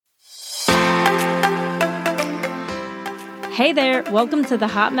Hey there, welcome to the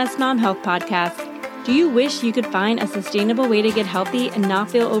Hot Mess Mom Health Podcast. Do you wish you could find a sustainable way to get healthy and not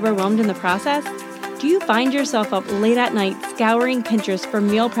feel overwhelmed in the process? Do you find yourself up late at night scouring Pinterest for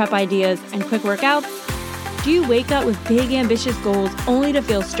meal prep ideas and quick workouts? Do you wake up with big ambitious goals only to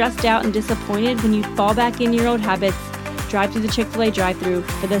feel stressed out and disappointed when you fall back into your old habits, drive through the Chick-fil-A drive-thru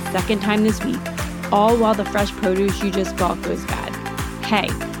for the second time this week, all while the fresh produce you just bought goes bad? Hey,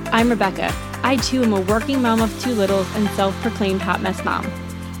 I'm Rebecca. I too am a working mom of two littles and self-proclaimed hot mess mom.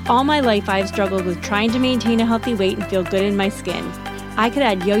 All my life I've struggled with trying to maintain a healthy weight and feel good in my skin. I could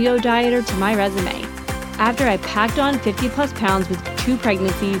add yo-yo dieter to my resume. After I packed on 50 plus pounds with 2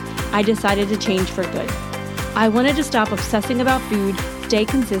 pregnancies, I decided to change for good. I wanted to stop obsessing about food, stay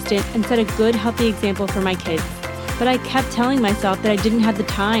consistent, and set a good, healthy example for my kids. But I kept telling myself that I didn't have the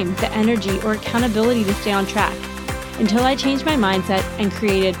time, the energy, or accountability to stay on track, until I changed my mindset and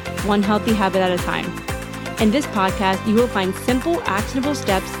created one healthy habit at a time. In this podcast, you will find simple, actionable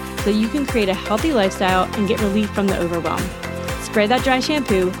steps so you can create a healthy lifestyle and get relief from the overwhelm. Spray that dry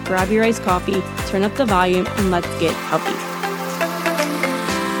shampoo, grab your iced coffee, turn up the volume, and let's get healthy.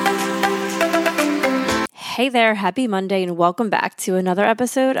 Hey there, happy Monday, and welcome back to another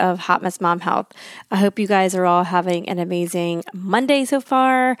episode of Hot Mess Mom Health. I hope you guys are all having an amazing Monday so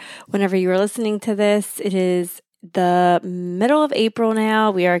far. Whenever you are listening to this, it is the middle of April now.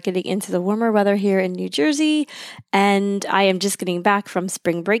 We are getting into the warmer weather here in New Jersey, and I am just getting back from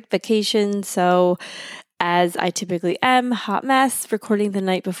spring break vacation. So as I typically am, hot mess, recording the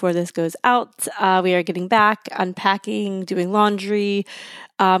night before this goes out. We are getting back, unpacking, doing laundry,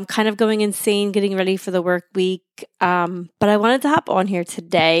 kind of going insane, getting ready for the work week. But I wanted to hop on here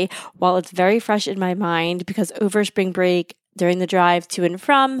today while it's very fresh in my mind, because over spring break, during the drive to and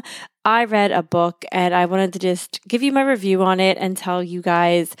from, I read a book, and I wanted to just give you my review on it and tell you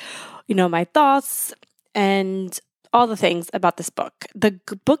guys, my thoughts and all the things about this book. The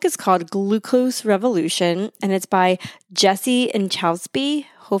book is called Glucose Revolution, and it's by Jessie Inchauspé.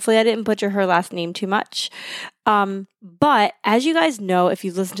 Hopefully I didn't butcher her last name too much. But as you guys know, if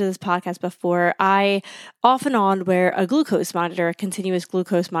you've listened to this podcast before, I off and on wear a glucose monitor, a continuous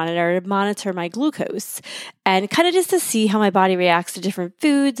glucose monitor, to monitor my glucose and kind of just to see how my body reacts to different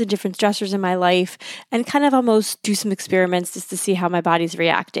foods and different stressors in my life, and kind of almost do some experiments just to see how my body's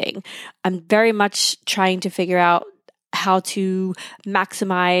reacting. I'm very much trying to figure out how to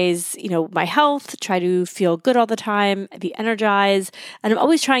maximize, my health, try to feel good all the time, be energized. And I'm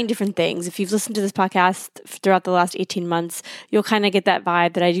always trying different things. If you've listened to this podcast throughout the last 18 months, you'll kind of get that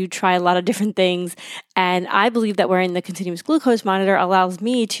vibe that I do try a lot of different things. And I believe that wearing the continuous glucose monitor allows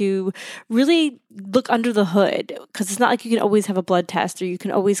me to really look under the hood, because it's not like you can always have a blood test, or you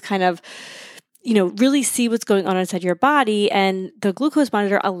can always kind of really see what's going on inside your body. And the glucose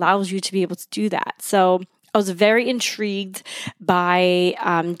monitor allows you to be able to do that. So I was very intrigued by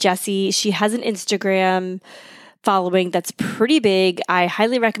Jessie. She has an Instagram following that's pretty big. I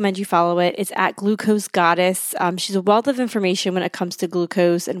highly recommend you follow it. It's at Glucose Goddess. She's a wealth of information when it comes to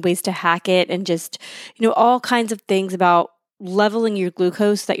glucose and ways to hack it, and just, all kinds of things about leveling your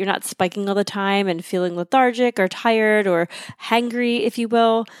glucose so that you're not spiking all the time and feeling lethargic or tired or hangry, if you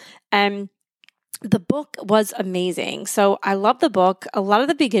will. And the book was amazing. So I love the book. A lot of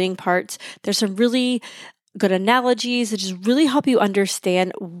the beginning parts, there's some really good analogies that just really help you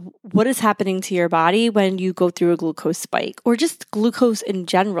understand what is happening to your body when you go through a glucose spike, or just glucose in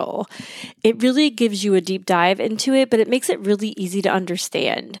general. It really gives you a deep dive into it, but it makes it really easy to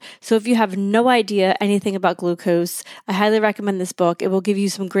understand. So if you have no idea anything about glucose, I highly recommend this book. It will give you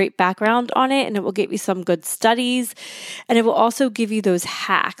some great background on it, and it will give you some good studies, and it will also give you those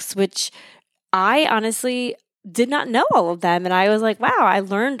hacks, which I honestly did not know all of them. And I was like, wow, I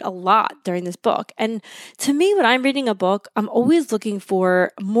learned a lot during this book. And to me, when I'm reading a book, I'm always looking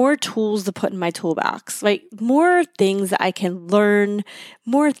for more tools to put in my toolbox, like more things that I can learn,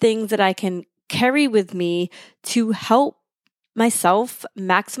 more things that I can carry with me to help myself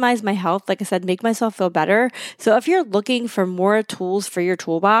maximize my health. Like I said, make myself feel better. So if you're looking for more tools for your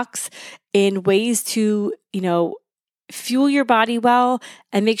toolbox in ways to, fuel your body well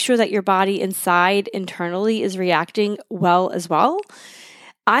and make sure that your body inside internally is reacting well as well,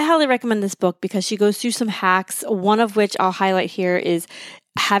 I highly recommend this book, because she goes through some hacks, one of which I'll highlight here is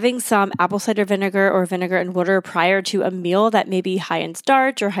having some apple cider vinegar or vinegar and water prior to a meal that may be high in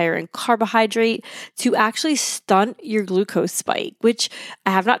starch or higher in carbohydrate to actually stunt your glucose spike, which I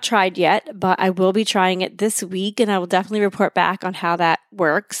have not tried yet, but I will be trying it this week, and I will definitely report back on how that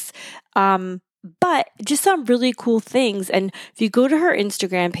works. But just some really cool things. And if you go to her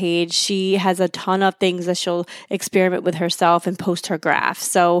Instagram page, she has a ton of things that she'll experiment with herself and post her graphs.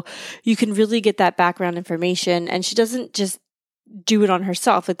 So you can really get that background information. And she doesn't just do it on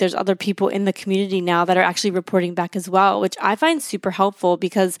herself. Like there's other people in the community now that are actually reporting back as well, which I find super helpful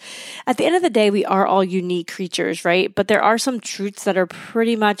because at the end of the day, we are all unique creatures, right? But there are some truths that are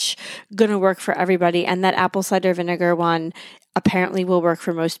pretty much going to work for everybody. And that apple cider vinegar one apparently will work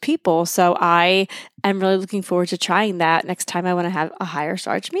for most people. So I am really looking forward to trying that next time I want to have a higher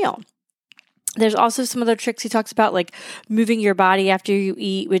starch meal. There's also some other tricks he talks about, like moving your body after you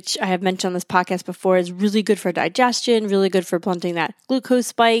eat, which I have mentioned on this podcast before is really good for digestion, really good for blunting that glucose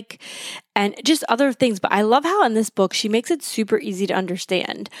spike, and just other things. But I love how in this book, she makes it super easy to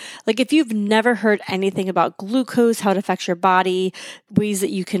understand. Like if you've never heard anything about glucose, how it affects your body, ways that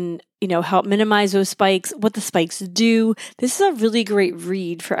you can help minimize those spikes, what the spikes do. This is a really great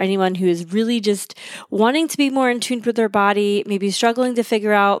read for anyone who is really just wanting to be more in tune with their body, maybe struggling to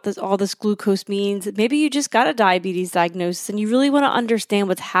figure out all this glucose means. Maybe you just got a diabetes diagnosis and you really want to understand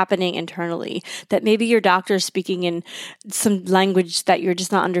what's happening internally, that maybe your doctor is speaking in some language that you're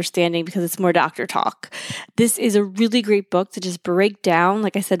just not understanding because it's more doctor talk. This is a really great book to just break down,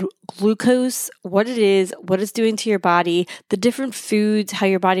 like I said, glucose, what it is, what it's doing to your body, the different foods, how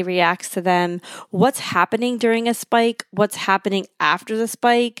your body reacts to them, what's happening during a spike, what's happening after the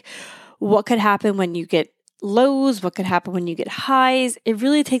spike, what could happen when you get lows, what could happen when you get highs. It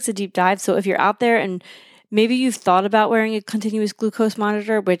really takes a deep dive. So if you're out there and maybe you've thought about wearing a continuous glucose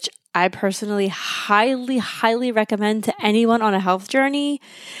monitor, which I personally highly, highly recommend to anyone on a health journey,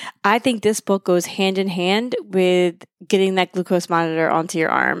 I think this book goes hand in hand with getting that glucose monitor onto your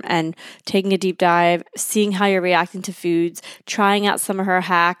arm and taking a deep dive, seeing how you're reacting to foods, trying out some of her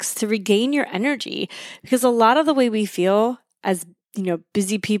hacks to regain your energy. Because a lot of the way we feel as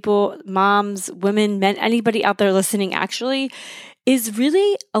busy people, moms, women, men, anybody out there listening actually, is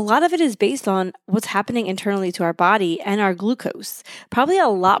really, a lot of it is based on what's happening internally to our body and our glucose. Probably a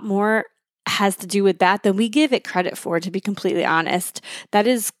lot more has to do with that than we give it credit for, to be completely honest. That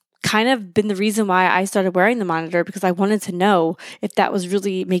is kind of been the reason why I started wearing the monitor, because I wanted to know if that was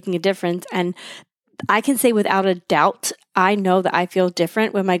really making a difference. And I can say without a doubt, I know that I feel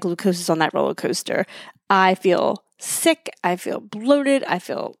different when my glucose is on that roller coaster. I feel sick, I feel bloated, I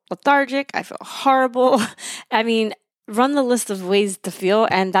feel lethargic, I feel horrible. I mean, run the list of ways to feel,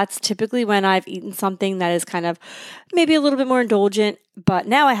 and that's typically when I've eaten something that is kind of maybe a little bit more indulgent. But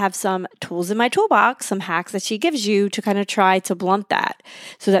now I have some tools in my toolbox, some hacks that she gives you to kind of try to blunt that,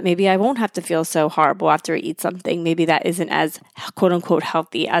 so that maybe I won't have to feel so horrible after I eat something maybe that isn't as quote unquote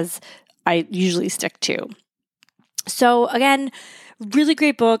healthy as I usually stick to. So again, really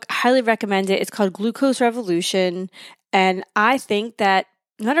great book, highly recommend it. It's called Glucose Revolution, and I think that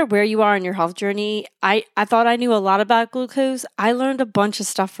no matter where you are in your health journey, I thought I knew a lot about glucose. I learned a bunch of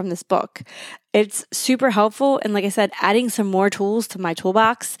stuff from this book. It's super helpful. And like I said, adding some more tools to my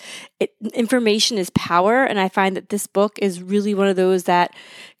toolbox. Information is power. And I find that this book is really one of those that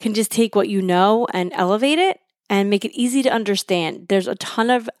can just take what you know and elevate it and make it easy to understand. There's a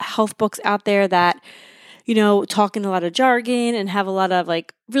ton of health books out there that talk in a lot of jargon and have a lot of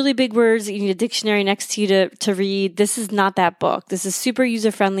like really big words that you need a dictionary next to you to read. This is not that book. This is super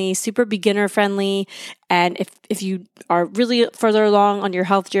user-friendly, super beginner-friendly. And if you are really further along on your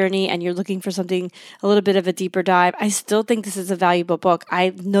health journey and you're looking for something a little bit of a deeper dive, I still think this is a valuable book. I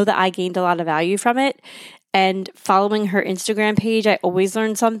know that I gained a lot of value from it. And following her Instagram page, I always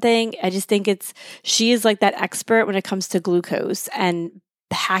learn something. I just think she is like that expert when it comes to glucose and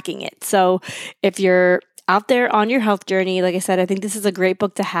hacking it. So if you're out there on your health journey, like I said, I think this is a great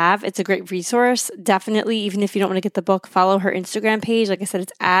book to have. It's a great resource. Definitely, even if you don't want to get the book, follow her Instagram page. Like I said,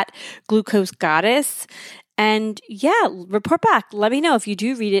 it's at Glucose Goddess. And yeah, report back. Let me know if you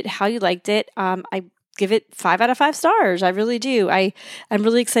do read it, how you liked it. I give it 5 out of 5 stars. I really do. I'm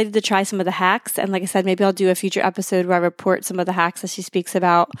really excited to try some of the hacks. And like I said, maybe I'll do a future episode where I report some of the hacks that she speaks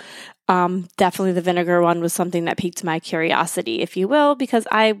about. Definitely the vinegar one was something that piqued my curiosity, if you will, because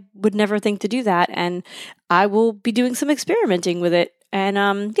I would never think to do that. And I will be doing some experimenting with it. And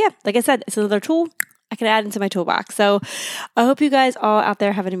like I said, it's another tool I can add into my toolbox. So I hope you guys all out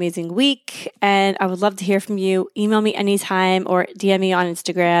there have an amazing week. And I would love to hear from you. Email me anytime or DM me on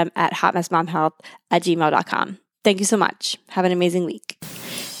Instagram at hotmessmomhealth@gmail.com. Thank you so much. Have an amazing week.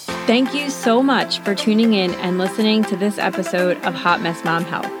 Thank you so much for tuning in and listening to this episode of Hot Mess Mom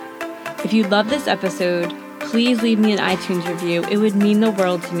Health. If you love this episode, please leave me an iTunes review. It would mean the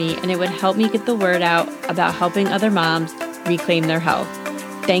world to me, and it would help me get the word out about helping other moms reclaim their health.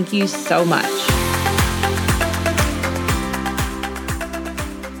 Thank you so much.